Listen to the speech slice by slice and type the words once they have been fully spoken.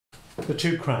The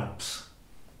two crabs.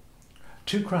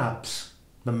 Two crabs,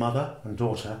 the mother and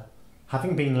daughter,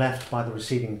 having been left by the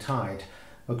receding tide,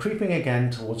 were creeping again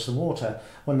towards the water,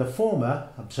 when the former,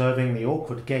 observing the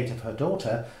awkward gait of her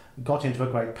daughter, got into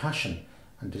a great passion,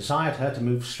 and desired her to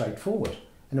move straight forward,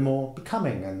 in a more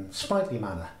becoming and sprightly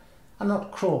manner, and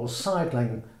not crawl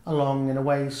sidling along in a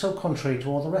way so contrary to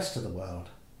all the rest of the world.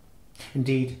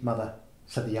 "Indeed, mother,"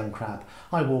 said the young crab,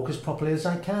 "I walk as properly as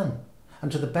I can,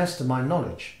 and to the best of my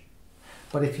knowledge.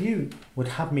 But if you would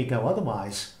have me go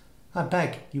otherwise, I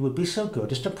beg you would be so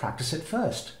good as to practice it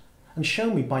first, and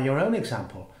show me by your own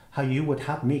example how you would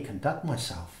have me conduct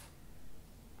myself."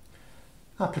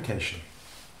 Application.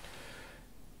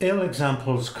 Ill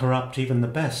examples corrupt even the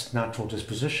best natural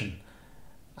disposition,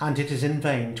 and it is in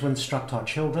vain to instruct our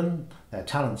children, their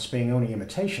talents being only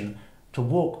imitation, to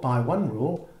walk by one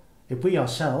rule if we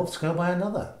ourselves go by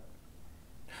another.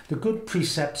 The good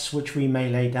precepts which we may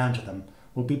lay down to them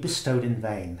will be bestowed in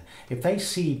vain if they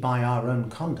see by our own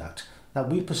conduct that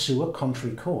we pursue a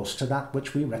contrary course to that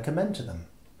which we recommend to them.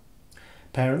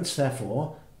 Parents,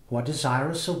 therefore, who are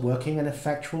desirous of working an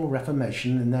effectual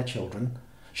reformation in their children,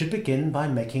 should begin by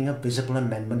making a visible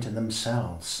amendment in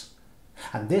themselves.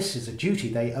 And this is a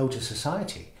duty they owe to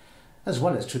society, as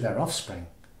well as to their offspring,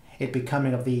 it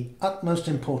becoming of the utmost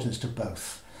importance to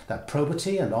both, that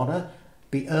probity and honour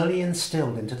be early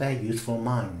instilled into their youthful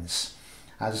minds,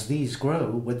 as these grow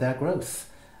with their growth,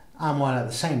 and while at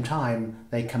the same time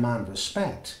they command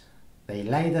respect, they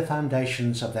lay the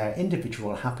foundations of their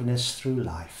individual happiness through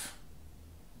life.